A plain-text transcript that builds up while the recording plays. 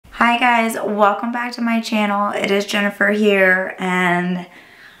Hi guys, welcome back to my channel. It is Jennifer here, and it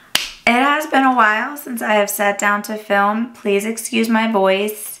has been a while since I have sat down to film. Please excuse my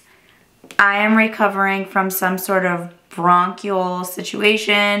voice. I am recovering from some sort of bronchial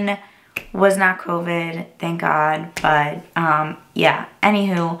situation. Was not COVID, thank God, but yeah,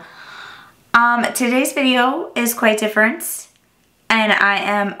 anywho. Today's video is quite different, and I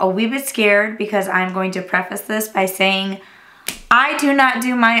am a wee bit scared because I'm going to preface this by saying I do not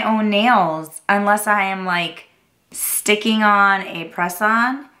do my own nails unless I am like sticking on a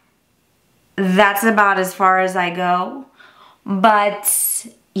press-on. That's about as far as I go. But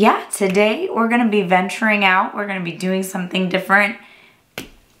yeah, today we're gonna be venturing out. We're gonna be doing something different,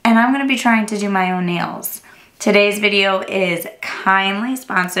 and I'm gonna be trying to do my own nails. Today's video is kindly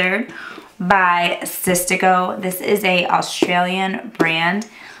sponsored by SISTACO. This is a Australian brand,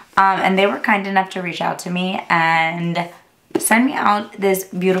 and they were kind enough to reach out to me and send me out this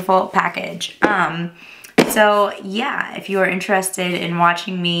beautiful package. So yeah, if you are interested in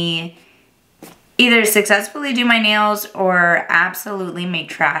watching me either successfully do my nails or absolutely make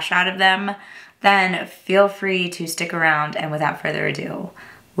trash out of them, then feel free to stick around, and without further ado,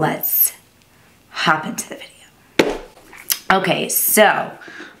 let's hop into the video. Okay, so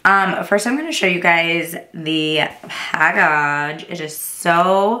first I'm gonna show you guys the package. It is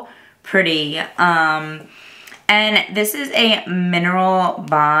so pretty. And this is a mineral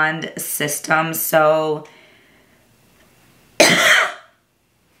bond system, so it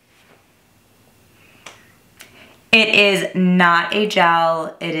is not a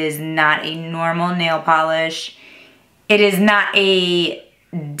gel, it is not a normal nail polish, it is not a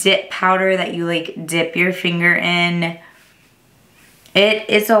dip powder that you like dip your finger in. It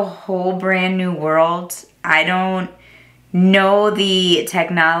is a whole brand new world. I don't know the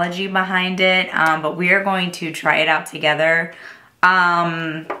technology behind it, but we are going to try it out together.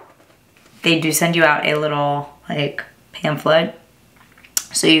 They do send you out a little like pamphlet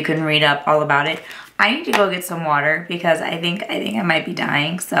so you can read up all about it. I need to go get some water because I think I might be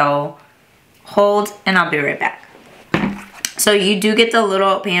dying, so hold and I'll be right back. So you do get the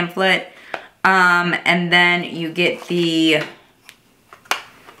little pamphlet, and then you get the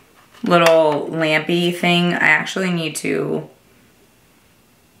little lampy thing. I actually need to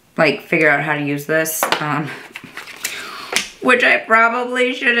like figure out how to use this, which I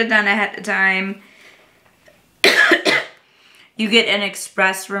probably should have done ahead of time. You get an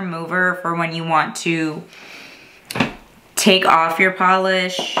express remover for when you want to take off your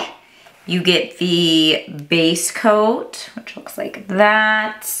polish. You get the base coat, which looks like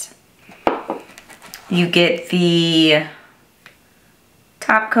that. You get the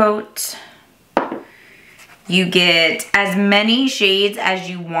top coat. You get as many shades as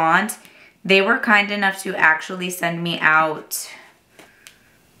you want. They were kind enough to actually send me out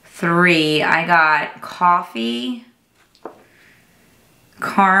 3. I got coffee,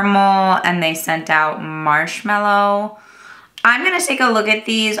 caramel, and they sent out marshmallow. I'm gonna take a look at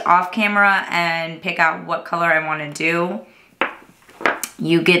these off camera and pick out what color I want to do.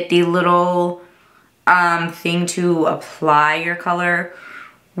 You get the little thing to apply your color,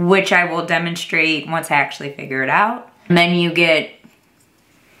 which I will demonstrate once I actually figure it out. And then you get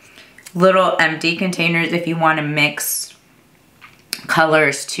little empty containers if you want to mix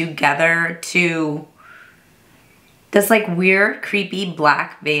colors together. To this like weird creepy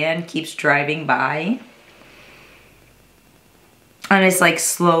black van keeps driving by, and it's like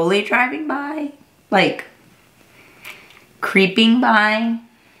slowly driving by, like creeping by.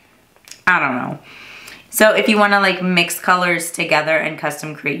 I don't know. So if you want to like mix colors together and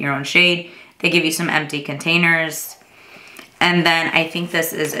custom create your own shade, they give you some empty containers. And then I think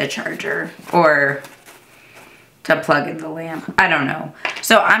this is a charger or to plug in the lamp. I don't know.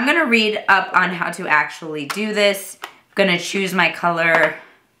 So I'm going to read up on how to actually do this. I'm going to choose my color,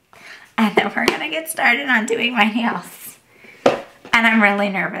 and then we're going to get started on doing my nails. And I'm really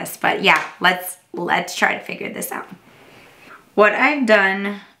nervous, but yeah, let's try to figure this out. What I've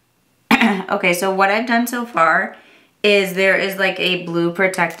done, okay, so what I've done so far is there is like a blue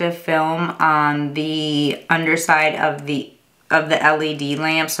protective film on the underside of the LED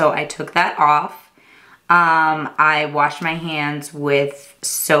lamp, so I took that off. I washed my hands with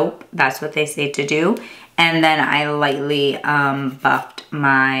soap, that's what they say to do, and then I lightly buffed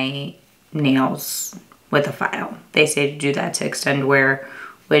my nails with a file. They say to do that to extend wear,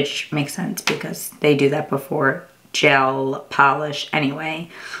 which makes sense because they do that before gel polish anyway.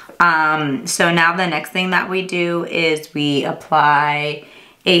 So now the next thing that we do is we apply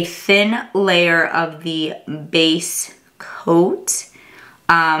a thin layer of the base coat,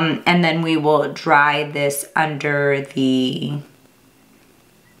 and then we will dry this under the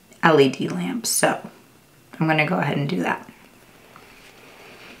LED lamp. So I'm gonna go ahead and do that.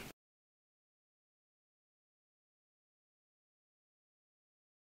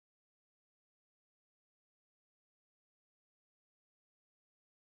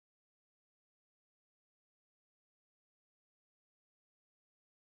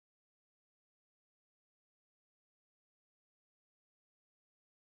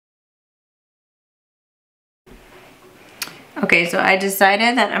 Okay, so I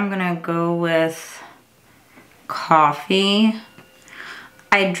decided that I'm gonna go with coffee.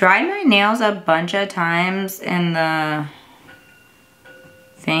 I dried my nails a bunch of times in the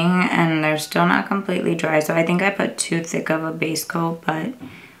thing and they're still not completely dry, so I think I put too thick of a base coat, but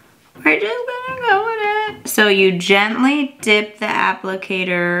we're just gonna go with it. So you gently dip the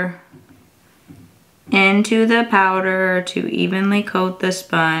applicator into the powder to evenly coat the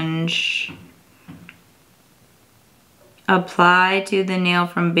sponge. Apply to the nail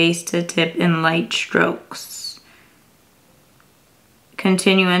from base to tip in light strokes.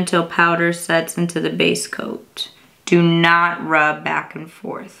 Continue until powder sets into the base coat. Do not rub back and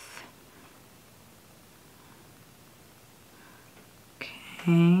forth.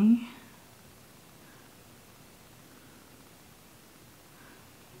 Okay.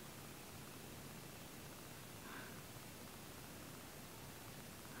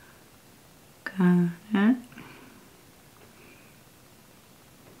 Got it.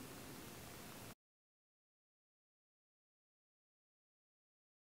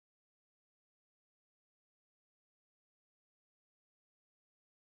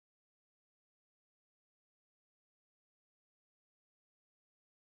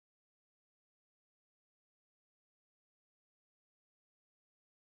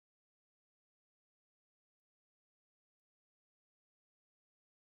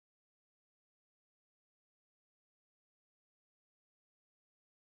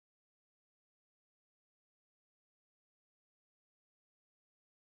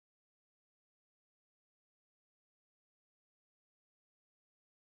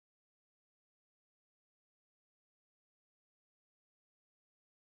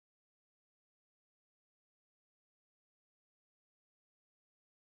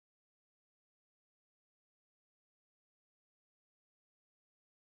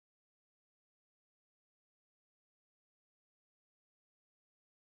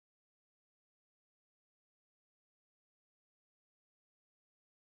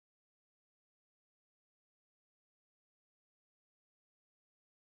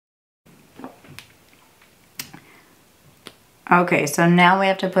 Okay, so now we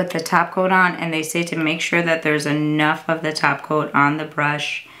have to put the top coat on, and they say to make sure that there's enough of the top coat on the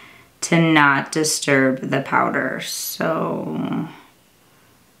brush to not disturb the powder. So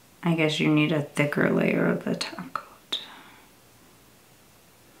I guess you need a thicker layer of the top coat.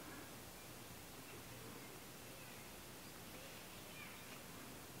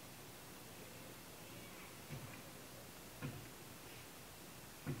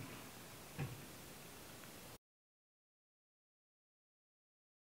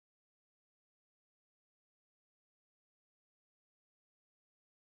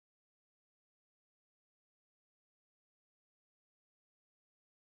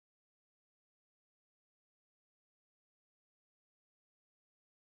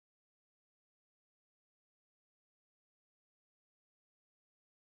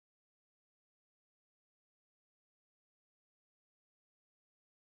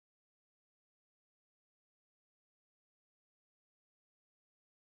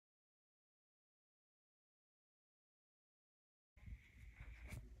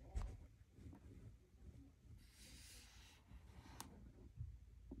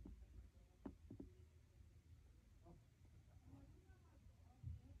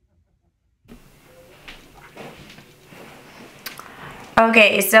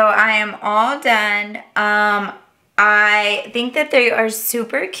 Okay, so I am all done. I think that they are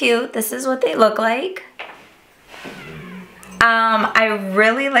super cute. This is what they look like. I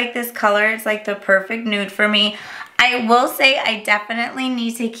really like this color. It's like the perfect nude for me. I will say I definitely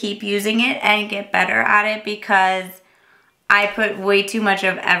need to keep using it and get better at it because I put way too much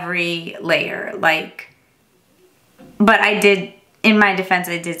of every layer. But I did, in my defense,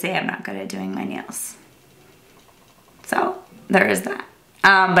 I did say I'm not good at doing my nails. So there is that.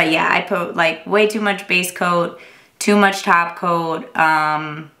 But yeah, I put like way too much base coat, too much top coat.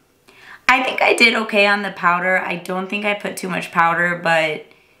 I think I did okay on the powder. I don't think I put too much powder, but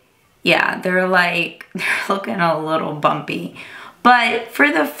yeah, they're looking a little bumpy. But for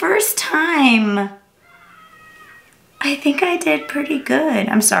the first time, I think I did pretty good.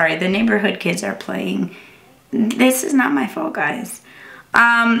 I'm sorry, the neighborhood kids are playing. This is not my fault, guys.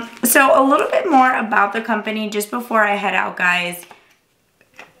 So a little bit more about the company just before I head out, guys.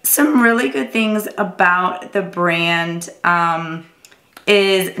 Some really good things about the brand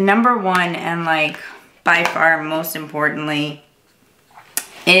is number one, and like by far most importantly,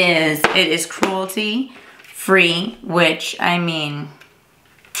 is it is cruelty free, which I mean,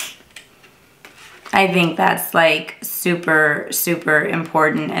 I think that's like super, super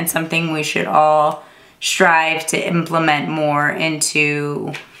important and something we should all strive to implement more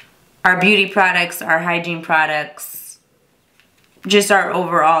into our beauty products, our hygiene products, just our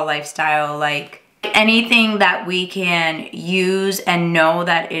overall lifestyle. Like anything that we can use and know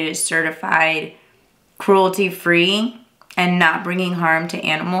that it is certified cruelty free and not bringing harm to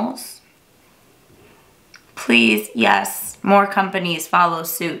animals. Please, yes, more companies follow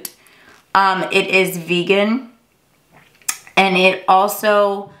suit. It is vegan, and it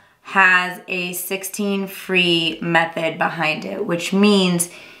also has a 16 free method behind it, which means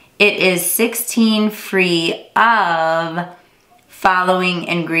it is 16 free of following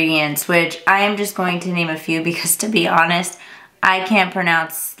ingredients, which I am just going to name a few because, to be honest, I can't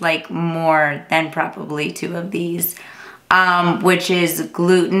pronounce like more than probably 2 of these, which is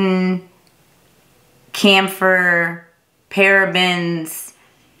gluten, camphor, parabens,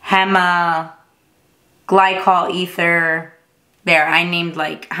 HEMA, glycol ether. There, I named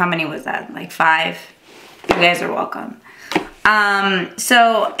like, how many was that? Like 5? You guys are welcome.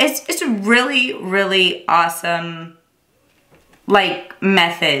 So it's a really, really awesome like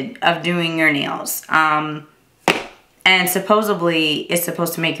method of doing your nails. And supposedly it's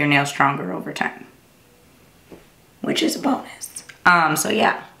supposed to make your nails stronger over time, which is a bonus. So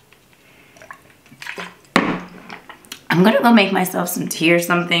yeah. I'm gonna go make myself some tea or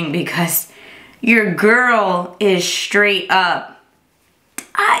something because your girl is straight up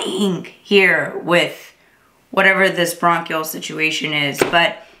dying here with whatever this bronchial situation is.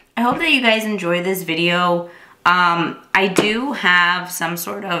 But I hope that you guys enjoy this video. I do have some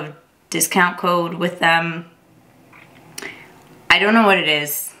sort of discount code with them. I don't know what it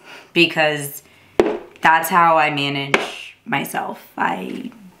is because that's how I manage myself.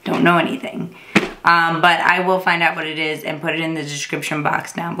 I don't know anything. But I will find out what it is and put it in the description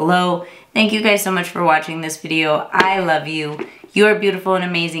box down below. Thank you guys so much for watching this video. I love you. You are beautiful and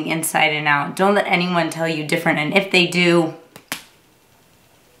amazing inside and out. Don't let anyone tell you different, and if they do,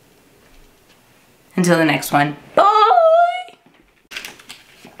 until the next one, bye!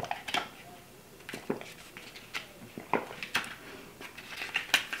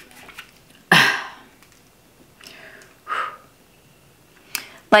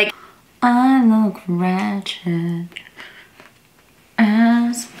 Like, I look ratchet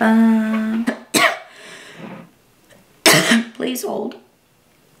as fuck. Please hold.